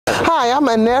Hi, I'm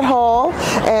Annette Hall,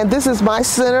 and this is my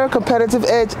center, Competitive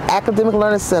Edge Academic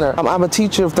Learning Center. I'm a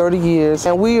teacher of 30 years,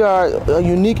 and we are a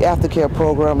unique aftercare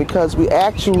program because we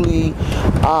actually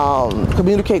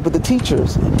communicate with the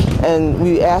teachers, and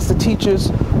we ask the teachers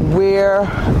where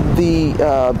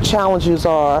the challenges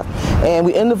are, and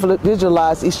we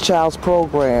individualize each child's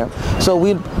program. So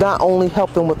we not only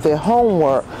help them with their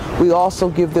homework, we also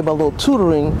give them a little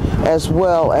tutoring as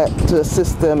well to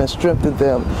assist them and strengthen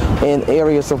them in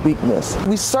areas of weakness.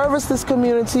 We service this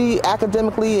community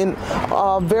academically in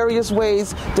various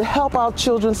ways to help our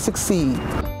children succeed.